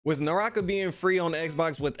With Naraka being free on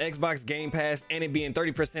Xbox with Xbox Game Pass and it being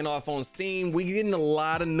 30% off on Steam, we getting a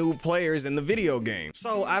lot of new players in the video game.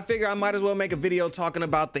 So I figure I might as well make a video talking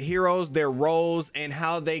about the heroes, their roles, and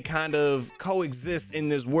how they kind of coexist in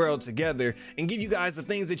this world together, and give you guys the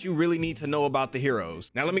things that you really need to know about the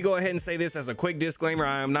heroes. Now let me go ahead and say this as a quick disclaimer.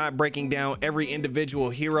 I am not breaking down every individual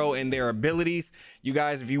hero and their abilities. You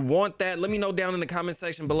guys, if you want that, let me know down in the comment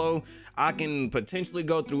section below. I can potentially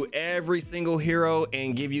go through every single hero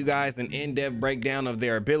and give you guys an in-depth breakdown of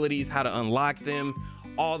their abilities, how to unlock them,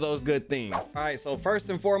 all those good things. All right, so first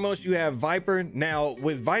and foremost, you have Viper. Now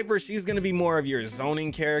with Viper, she's going to be more of your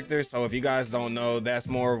zoning character. So if you guys don't know, that's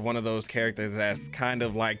more of one of those characters that's kind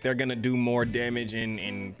of like they're going to do more damage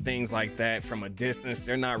and things like that from a distance.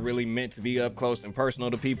 They're not really meant to be up close and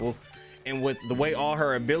personal to people. And with the way all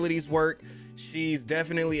her abilities work, she's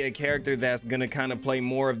definitely a character that's going to kind of play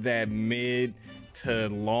more of that mid to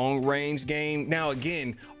long range game. Now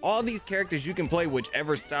again, all these characters you can play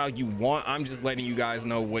whichever style you want. I'm just letting you guys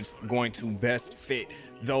know what's going to best fit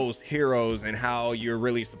those heroes and how you're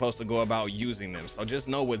really supposed to go about using them. So just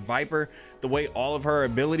know with Viper, the way all of her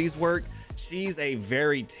abilities work, she's a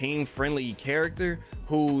very team friendly character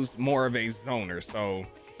who's more of a zoner. So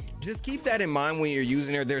just keep that in mind when you're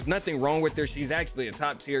using her. There's nothing wrong with her. She's actually a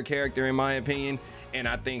top tier character in my opinion, and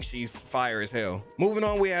I think she's fire as hell. Moving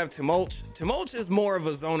on, we have Tutti. Tutti is more of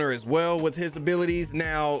a zoner as well with his abilities.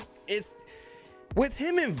 Now it's with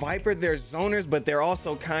him and Viper, they're zoners, but they're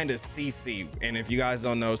also kind of CC. And if you guys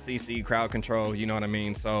don't know, CC, crowd control, you know what I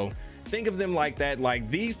mean? So think of them like that.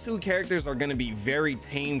 Like these two characters are going to be very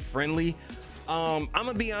team friendly. I'm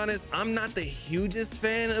gonna be honest, I'm not the hugest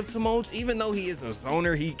fan of Tutti. Even though he is a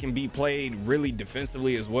zoner, he can be played really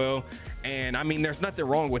defensively as well. And I mean, there's nothing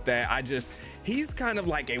wrong with that. He's kind of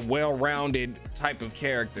like a well-rounded type of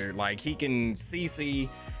character. Like he can CC,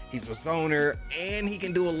 he's a zoner, and he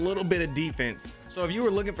can do a little bit of defense. So if you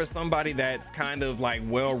were looking for somebody that's kind of like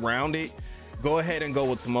well-rounded, go ahead and go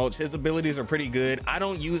with Tutti. His abilities are pretty good. I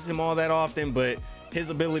don't use him all that often, but his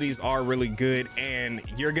abilities are really good, and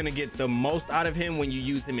you're gonna get the most out of him when you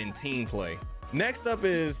use him in team play. Next up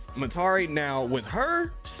is Matari. Now with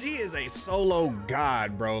her, she is a solo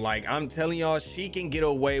god, bro. Like I'm telling y'all, she can get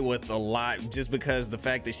away with a lot just because the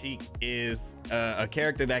fact that she is a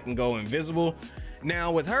character that can go invisible.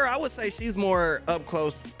 Now with her, I would say she's more up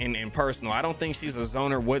close and personal. I don't think she's a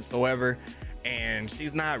zoner whatsoever, and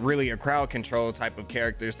she's not really a crowd control type of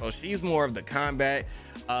character. So she's more of the combat.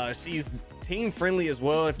 She's team friendly as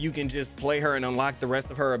well. If you can just play her and unlock the rest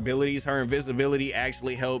of her abilities, her invisibility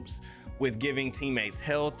actually helps with giving teammates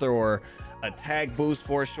health or attack boost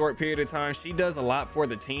for a short period of time. She does a lot for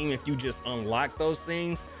the team if you just unlock those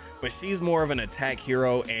things, but she's more of an attack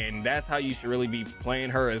hero, and that's how you should really be playing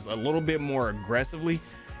her, is a little bit more aggressively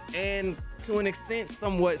and to an extent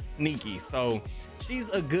somewhat sneaky. So she's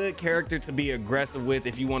a good character to be aggressive with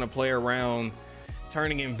if you want to play around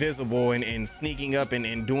turning invisible and sneaking up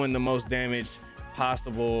and doing the most damage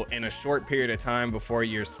possible in a short period of time before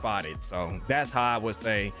you're spotted. So that's how I would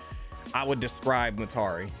say I would describe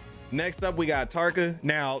Matari. Next up, we got Tarka.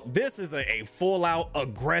 Now this is a full-out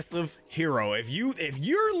aggressive hero. If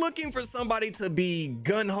you're looking for somebody to be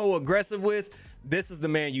gun-ho aggressive with, this is the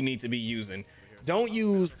man you need to be using. Don't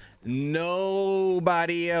use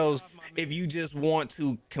nobody else if you just want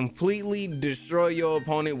to completely destroy your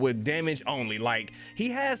opponent with damage only. Like he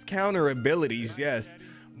has counter abilities, yes,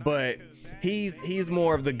 but he's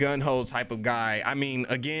more of the gun-ho type of guy. I mean,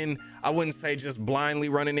 again, I wouldn't say just blindly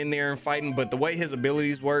running in there and fighting, but the way his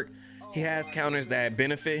abilities work, he has counters that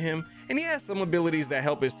benefit him, and he has some abilities that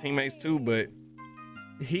help his teammates too, but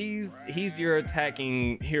he's your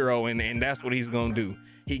attacking hero, and that's what he's gonna do.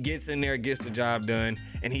 He gets in there, gets the job done,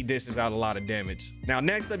 and he dishes out a lot of damage. Now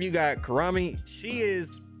next up, you got Karami. She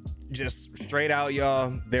is just straight out,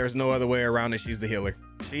 y'all, there's no other way around it. She's the healer.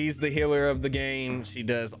 She's the healer of the game. She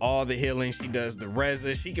does all the healing. She does the res.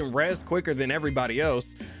 She can res quicker than everybody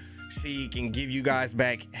else. She can give you guys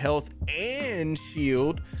back health and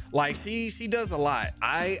shield. Like she does a lot.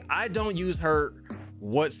 I don't use her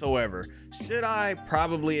whatsoever. Should I?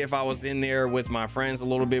 Probably, if I was in there with my friends a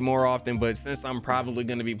little bit more often, but since I'm probably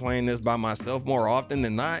going to be playing this by myself more often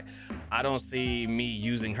than not, I don't see me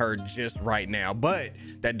using her just right now. But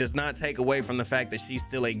that does not take away from the fact that she's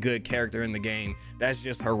still a good character in the game. That's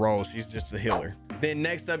just her role. She's just a healer. Then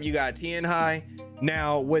next up, you got Tianhai.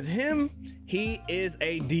 Now with him, he is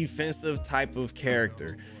a defensive type of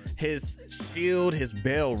character. His shield, his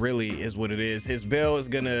bell really is what it is. His bell is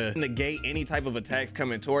gonna negate any type of attacks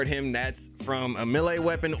coming toward him. That's from a melee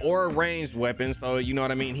weapon or a ranged weapon. So you know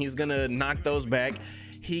what I mean? He's gonna knock those back.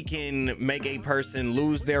 He can make a person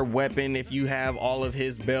lose their weapon if you have all of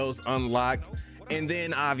his bells unlocked. And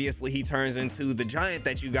then obviously he turns into the giant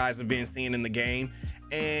that you guys have been seeing in the game.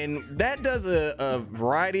 And that does a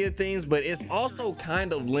variety of things, but it's also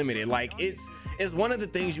kind of limited. Like it's one of the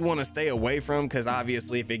things you want to stay away from, because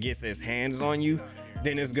obviously if it gets its hands on you,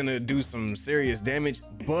 then it's gonna do some serious damage.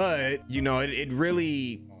 But you know, it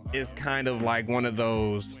really is kind of like one of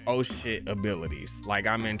those oh shit abilities. Like,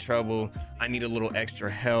 I'm in trouble, I need a little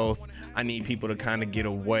extra health, I need people to kind of get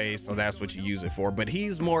away, so that's what you use it for. But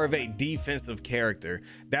he's more of a defensive character.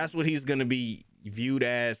 That's what he's gonna be viewed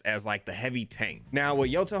as like the heavy tank. Now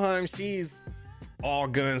with Yotoheim, she's all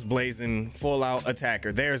guns blazing, full out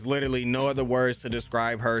attacker. There's literally no other words to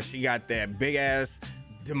describe her. She got that big ass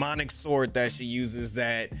demonic sword that she uses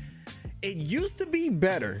that it used to be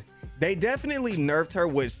better. They definitely nerfed her,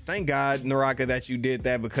 which thank God, Naraka, that you did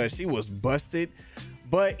that, because she was busted.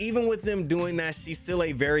 But even with them doing that, she's still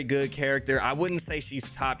a very good character. I wouldn't say she's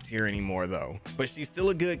top tier anymore though, but she's still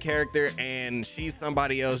a good character, and she's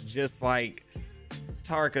somebody else just like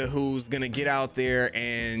Tarka, who's gonna get out there,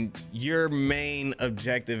 and your main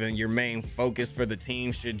objective and your main focus for the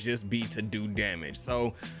team should just be to do damage.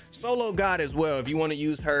 So solo god as well, if you want to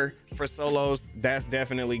use her for solos, that's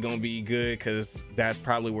definitely gonna be good, because that's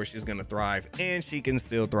probably where she's gonna thrive, and she can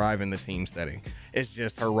still thrive in the team setting. It's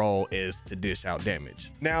just her role is to dish out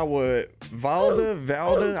damage. Now with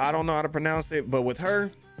Valda, I don't know how to pronounce it, but with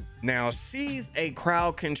her, now she's a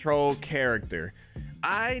crowd control character.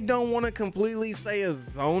 I don't want to completely say a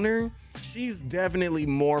zoner. She's definitely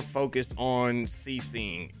more focused on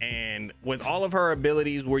CCing, and with all of her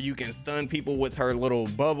abilities where you can stun people with her little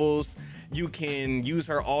bubbles, you can use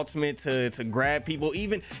her ultimate to grab people.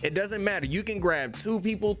 Even, it doesn't matter, you can grab 2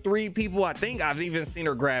 people, 3 people. I think I've even seen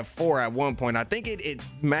her grab 4 at one point. I think it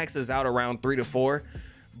maxes out around 3 to 4.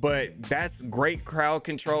 But that's great crowd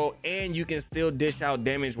control, and you can still dish out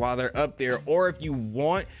damage while they're up there. Or if you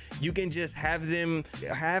want, you can just have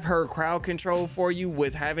her crowd control for you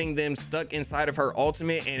with having them stuck inside of her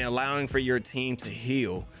ultimate and allowing for your team to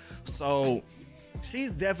heal. So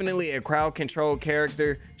she's definitely a crowd control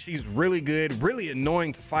character. She's really good, really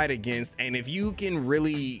annoying to fight against. And if you can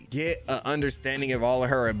really get an understanding of all of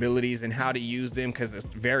her abilities and how to use them, because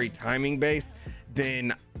it's very timing based,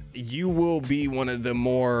 then you will be one of the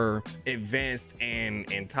more advanced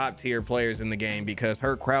and top tier players in the game, because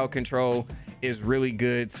her crowd control is really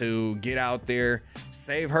good to get out there,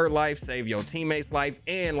 save her life, save your teammate's life.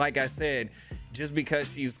 And like I said, just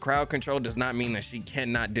because she's crowd control does not mean that she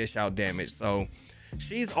cannot dish out damage. So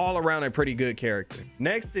she's all around a pretty good character.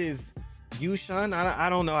 Next is Yushan. I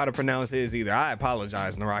don't know how to pronounce his either. I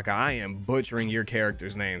apologize, Naraka. I am butchering your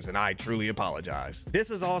characters' names, and I truly apologize.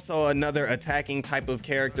 This is also another attacking type of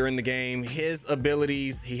character in the game. His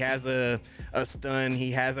abilities, he has a stun,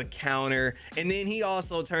 he has a counter, and then he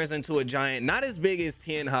also turns into a giant, not as big as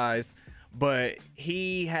Tianhai's, but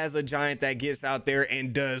he has a giant that gets out there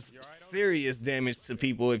and does serious damage to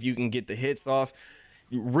people if you can get the hits off.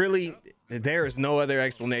 Really, there is no other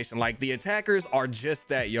explanation. Like, the attackers are just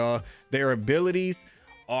that, y'all. Their abilities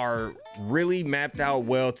are really mapped out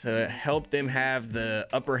well to help them have the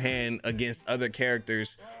upper hand against other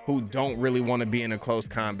characters who don't really want to be in a close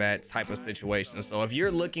combat type of situation. So if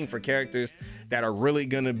you're looking for characters that are really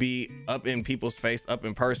going to be up in people's face, up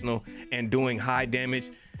and personal, and doing high damage,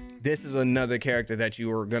 this is another character that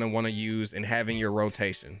you are going to want to use and have in your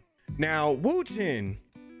rotation. Now, Wu-Chen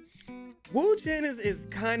is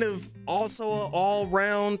kind of also an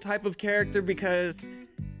all-round type of character, because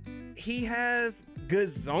he has good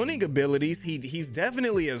zoning abilities. He's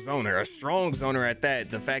definitely a zoner, a strong zoner at that.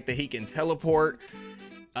 The fact that he can teleport,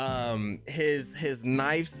 his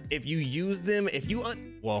knives, if you use them, if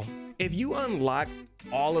you unlock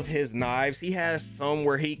all of his knives, he has some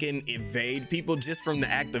where he can evade people just from the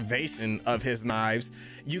activation of his knives.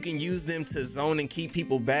 You can use them to zone and keep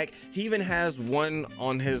people back. He even has one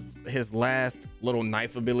on his last little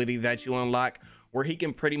knife ability that you unlock, where he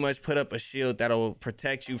can pretty much put up a shield that'll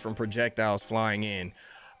protect you from projectiles flying in.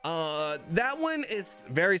 That one is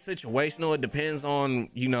very situational. It depends on,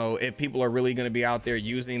 you know, if people are really going to be out there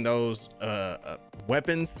using those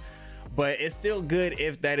weapons. But it's still good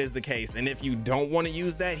if that is the case. And if you don't want to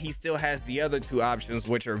use that, he still has the other 2 options,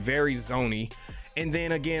 which are very zony. And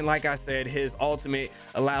then again, like I said, his ultimate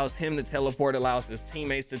allows him to teleport, allows his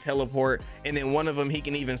teammates to teleport, and then one of them, he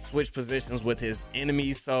can even switch positions with his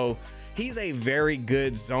enemies. So he's a very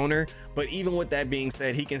good zoner, but even with that being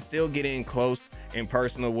said, he can still get in close and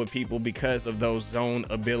personal with people because of those zone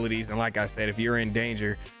abilities. And like I said, if you're in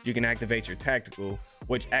danger, you can activate your tactical,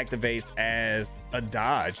 which activates as a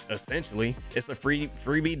dodge. Essentially, it's a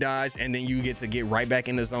freebie dodge, and then you get to get right back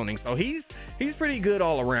into zoning. So he's pretty good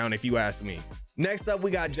all around, if you ask me. Next up, we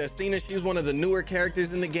got Justina. She's one of the newer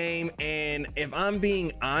characters in the game, and if I'm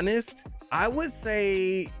being honest, I would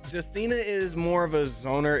say Justina is more of a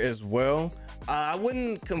zoner as well. I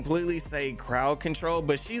wouldn't completely say crowd control,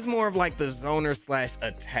 but she's more of like the zoner slash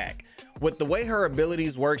attack. With the way her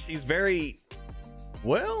abilities work, she's very,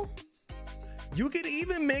 well, you could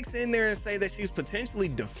even mix in there and say that she's potentially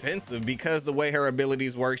defensive, because the way her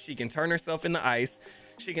abilities work, she can turn herself into ice,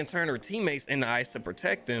 she can turn her teammates into ice to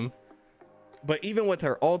protect them. But even with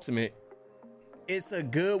her ultimate, it's a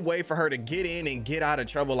good way for her to get in and get out of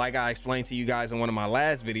trouble, like I explained to you guys in one of my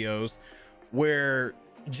last videos, where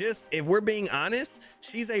just, if we're being honest,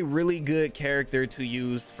 she's a really good character to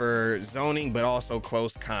use for zoning, but also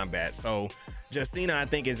close combat. So Justina, I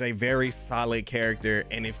think, is a very solid character,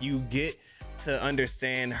 and if you get to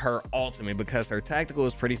understand her ultimate, because her tactical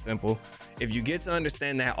is pretty simple, if you get to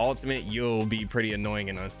understand that ultimate, you'll be pretty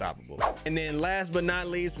annoying and unstoppable. And then last but not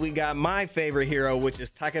least, we got my favorite hero, which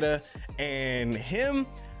is Takeda. And him,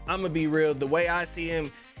 I'm gonna be real, the way I see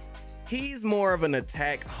him, he's more of an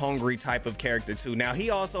attack hungry type of character too. Now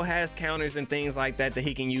he also has counters and things like that that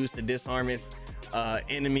he can use to disarm his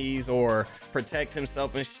enemies or protect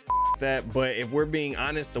himself and that. But if we're being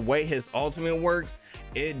honest, the way his ultimate works,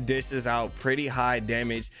 it dishes out pretty high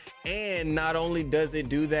damage. And not only does it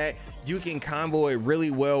do that, you can combo it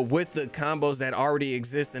really well with the combos that already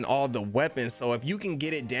exist in all the weapons. So if you can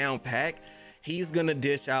get it down pack, he's gonna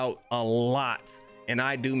dish out a lot, and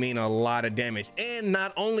I do mean a lot of damage. And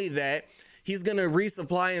not only that, he's gonna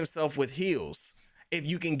resupply himself with heals if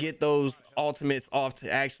you can get those ultimates off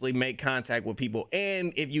to actually make contact with people,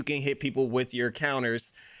 and if you can hit people with your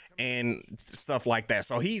counters and stuff like that.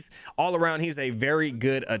 So he's all around, he's a very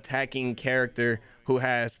good attacking character who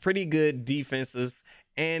has pretty good defenses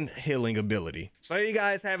and healing ability. So there you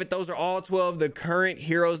guys have it. Those are all 12 the current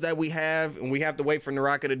heroes that we have, and we have to wait for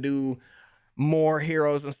Naraka to do more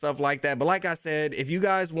heroes and stuff like that. But like I said, if you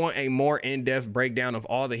guys want a more in-depth breakdown of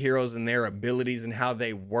all the heroes and their abilities and how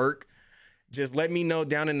they work, just let me know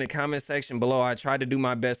down in the comment section below. I tried to do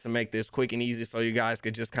my best to make this quick and easy so you guys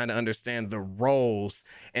could just kind of understand the roles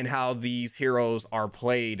and how these heroes are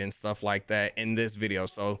played and stuff like that in this video.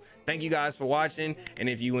 So thank you guys for watching, and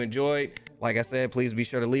if you enjoyed, like I said, please be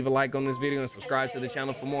sure to leave a like on this video and subscribe to the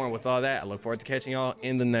channel for more. And with all that, I look forward to catching y'all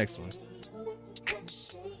in the next one.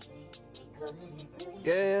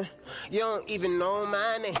 Yeah, you don't even know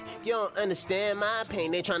my name. You don't understand my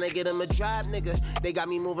pain. They tryna get him a job, nigga. They got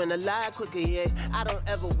me moving a lot quicker, yeah. I don't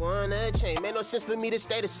ever wanna change. Made no sense for me to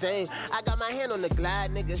stay the same. I got my hand on the glide,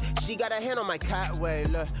 nigga. She got her hand on my cot. Wait,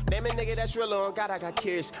 look. Name a nigga that's real on God, I got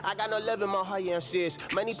curious. I got no love in my heart, yeah, I'm serious.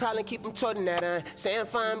 Money problem keep him toting that iron. Saying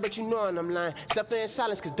fine, but you knowin' I'm lying. Suffer in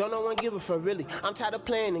silence, cause don't no one give a fuck, really. I'm tired of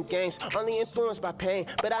playing in games. Only influenced by pain,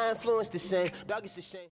 but I influence the same. Dog, it's a shame.